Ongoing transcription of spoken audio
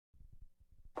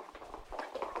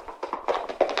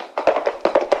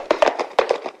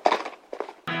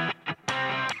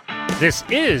This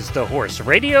is the Horse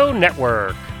Radio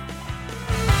Network.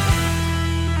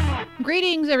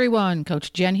 Greetings, everyone.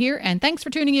 Coach Jen here, and thanks for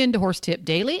tuning in to Horse Tip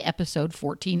Daily, episode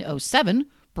 1407,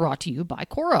 brought to you by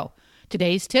Coro.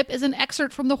 Today's tip is an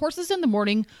excerpt from the Horses in the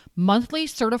Morning monthly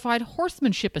Certified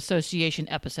Horsemanship Association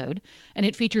episode, and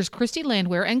it features Christy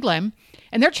Landwehr and Glenn,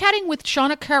 and they're chatting with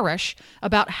Shauna Karash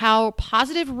about how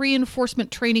positive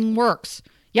reinforcement training works.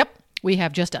 Yep, we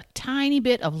have just a tiny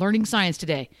bit of learning science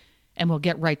today, and we'll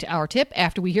get right to our tip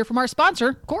after we hear from our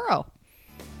sponsor, Coro.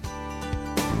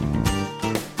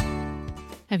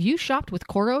 Have you shopped with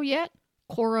Coro yet?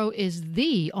 Coro is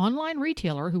the online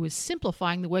retailer who is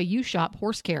simplifying the way you shop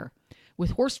horse care.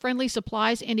 With horse-friendly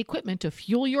supplies and equipment to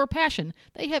fuel your passion,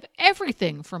 they have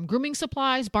everything from grooming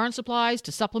supplies, barn supplies,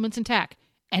 to supplements and tack,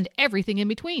 and everything in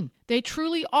between. They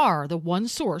truly are the one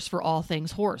source for all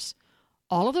things horse.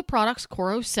 All of the products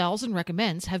Coro sells and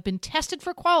recommends have been tested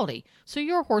for quality, so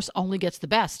your horse only gets the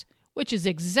best, which is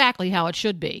exactly how it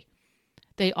should be.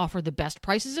 They offer the best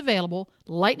prices available,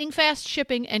 lightning-fast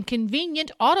shipping, and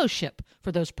convenient auto-ship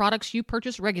for those products you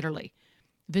purchase regularly.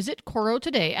 Visit Coro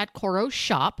today at Coro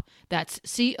Shop, that's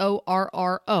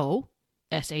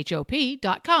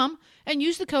CORROSHOP.com, and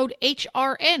use the code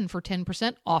HRN for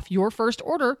 10% off your first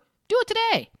order. Do it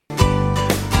today.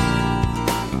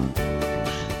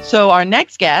 So our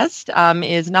next guest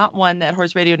is not one that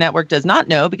Horse Radio Network does not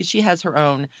know because she has her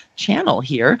own channel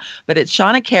here, but it's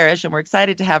Shauna Karash, and we're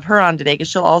excited to have her on today because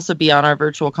she'll also be on our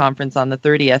virtual conference on the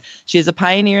 30th. She is a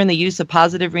pioneer in the use of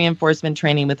positive reinforcement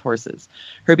training with horses.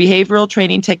 Her behavioral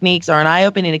training techniques are an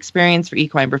eye-opening experience for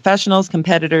equine professionals,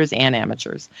 competitors, and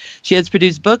amateurs. She has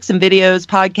produced books and videos,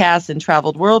 podcasts, and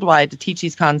traveled worldwide to teach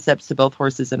these concepts to both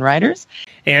horses and riders.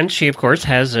 And she, of course,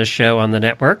 has a show on the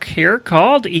network here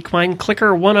called Equine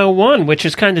Clicker 101, which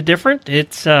is kind of different.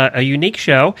 It's a unique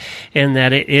show in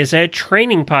that it is a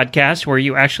training podcast where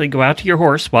you actually go out to your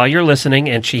horse while you're listening,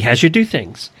 and she has you do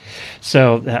things.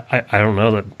 So I don't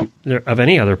know that of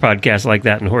any other podcast like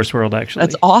that in horse world, actually.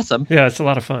 That's awesome. Yeah, it's a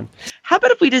lot of fun. How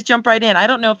about if we just jump right in? I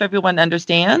don't know if everyone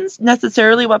understands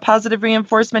necessarily what positive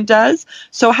reinforcement does.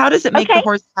 So how does it make the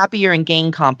horse happier and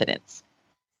gain confidence?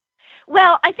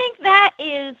 Well, I think that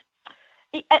is,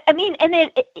 I mean, and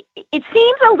it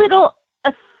seems a little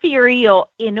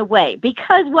ethereal in a way,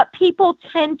 because what people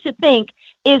tend to think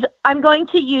is, I'm going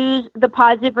to use the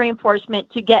positive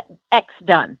reinforcement to get X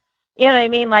done. You know what I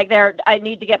mean? Like I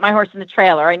need to get my horse in the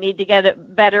trailer. I need to get a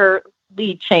better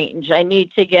lead change. I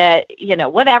need to get,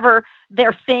 whatever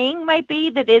their thing might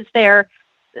be that is their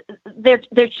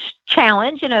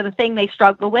challenge, the thing they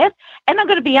struggle with. And I'm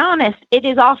going to be honest, it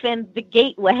is often the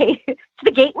gateway,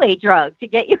 the gateway drug to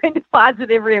get you into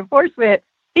positive reinforcement,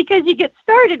 because you get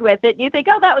started with it and you think,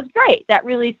 oh, that was great. That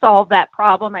really solved that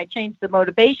problem. I changed the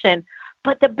motivation.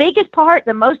 But the biggest part,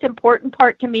 the most important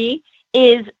part to me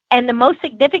is, and the most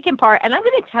significant part, and I'm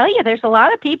going to tell you, there's a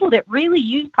lot of people that really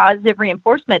use positive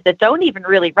reinforcement that don't even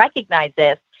really recognize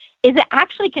this, is it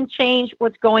actually can change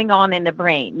what's going on in the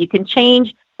brain. You can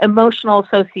change emotional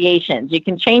associations. You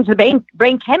can change the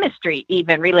brain chemistry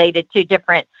even related to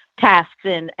different tasks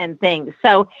and things.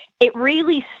 So it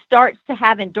really starts to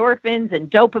have endorphins and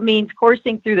dopamines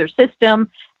coursing through their system.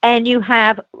 And you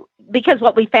have, because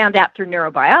what we found out through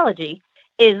neurobiology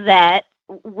is that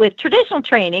with traditional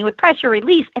training, with pressure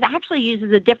release, it actually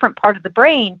uses a different part of the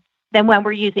brain than when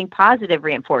we're using positive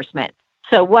reinforcement.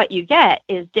 So what you get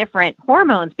is different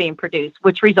hormones being produced,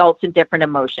 which results in different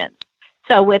emotions.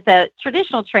 So with a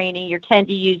traditional training, you tend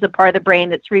to use the part of the brain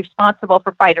that's responsible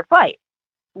for fight or flight.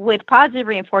 With positive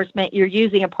reinforcement, you're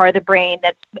using a part of the brain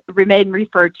that's been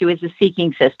referred to as the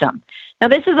seeking system. Now,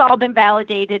 this has all been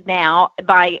validated now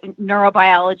by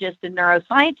neurobiologists and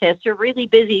neuroscientists who are really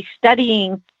busy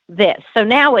studying this. So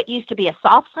now what used to be a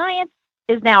soft science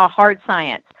is now a hard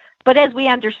science. But as we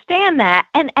understand that,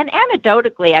 and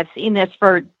anecdotally, I've seen this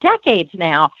for decades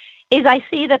now, is I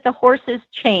see that the horses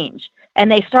change and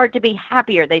they start to be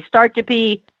happier. They start to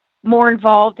be more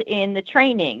involved in the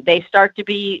training. They start to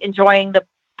be enjoying the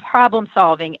problem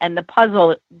solving and the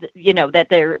puzzle, that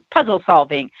they're puzzle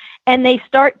solving. And they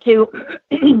start to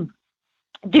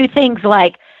do things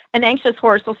like an anxious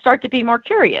horse will start to be more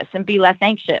curious and be less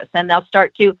anxious, and they'll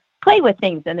start to play with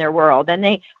things in their world, and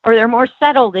they're more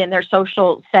settled in their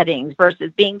social settings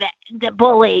versus being the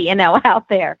bully, out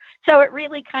there. So it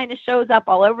really kind of shows up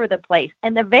all over the place.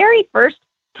 And the very first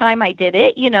time I did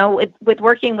it, with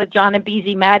working with John and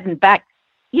Beezy Madden back,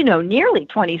 nearly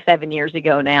 27 years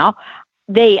ago now,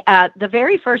 the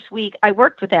very first week I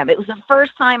worked with them, it was the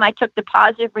first time I took the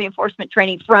positive reinforcement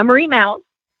training from remount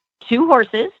to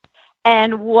horses.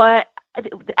 And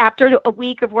after a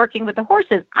week of working with the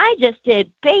horses, I just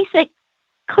did basic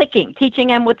clicking, teaching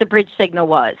them what the bridge signal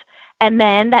was. And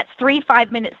then that's 3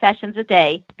 5-minute sessions a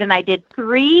day. Then I did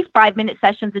 3 5-minute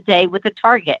sessions a day with a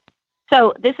target.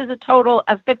 So this is a total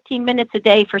of 15 minutes a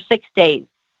day for 6 days.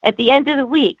 At the end of the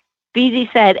week,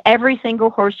 BZ said every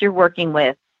single horse you're working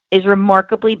with is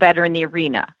remarkably better in the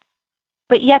arena.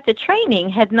 But yet the training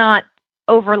had not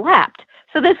overlapped.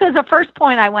 So this was the first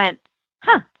point I went,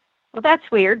 well,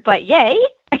 that's weird, but yay.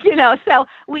 So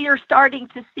we are starting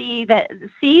to see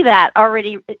that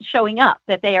already showing up,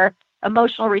 that their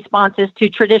emotional responses to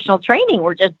traditional training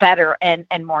were just better and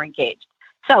more engaged.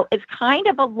 So it's kind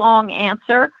of a long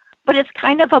answer, but it's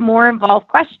kind of a more involved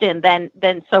question than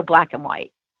so black and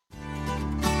white.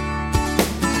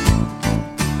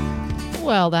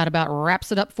 Well, that about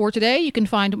wraps it up for today. You can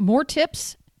find more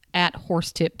tips at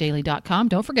horsetipdaily.com.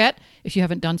 Don't forget, if you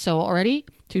haven't done so already,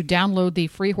 to download the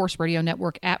free Horse Radio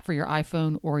Network app for your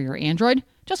iPhone or your Android.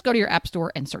 Just go to your app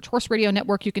store and search Horse Radio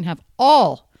Network. You can have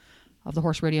all of the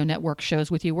Horse Radio Network shows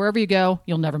with you wherever you go.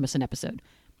 You'll never miss an episode.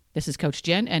 This is Coach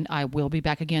Jen, and I will be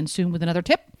back again soon with another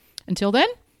tip. Until then,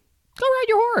 go ride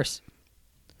your horse.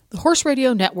 The Horse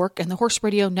Radio Network and the Horse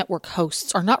Radio Network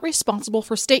hosts are not responsible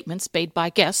for statements made by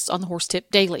guests on the Horse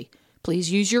Tip Daily. Please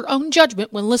use your own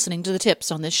judgment when listening to the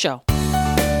tips on this show.